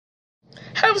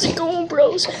How's it going,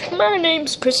 bros? My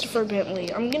name's Christopher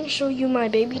Bentley. I'm gonna show you my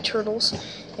baby turtles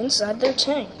inside their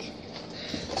tank.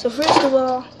 So first of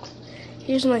all,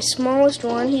 here's my smallest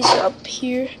one. He's up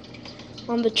here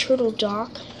on the turtle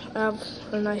dock. I have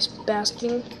a nice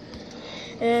basking,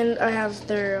 and I have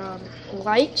their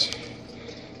light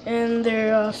and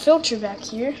their filter back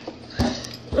here.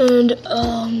 And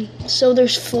so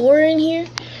there's 4 in here.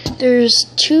 There's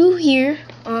 2 here.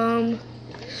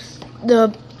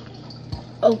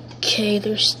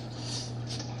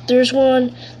 There's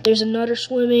one. There's another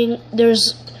swimming.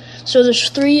 There's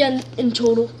 3 in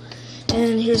total.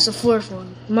 And here's the 4th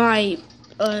one. My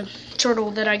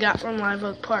turtle that I got from Live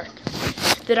Oak Park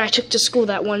that I took to school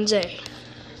that one day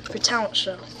for talent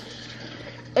show.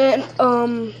 And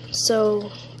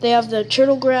so they have the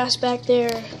turtle grass back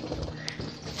there.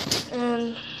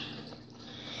 And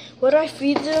what I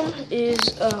feed them is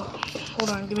hold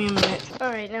on, give me a minute.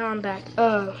 Alright, now I'm back.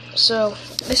 So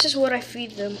this is what I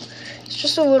feed them. It's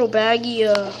just a little baggie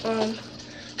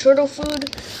turtle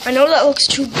food. I know that looks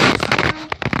too big for them,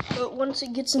 but once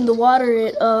it gets in the water,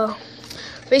 it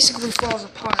basically falls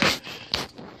apart.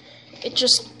 It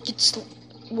just gets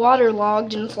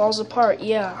waterlogged and falls apart.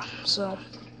 Yeah. So,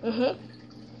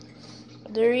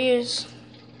 there he is.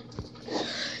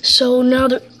 So now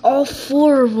all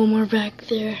 4 of them are back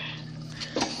there.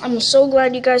 I'm so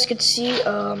glad you guys could see.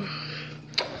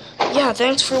 Yeah,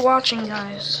 thanks for watching,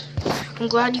 guys. I'm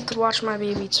glad you could watch my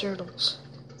baby turtles.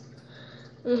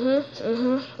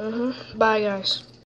 Bye, guys.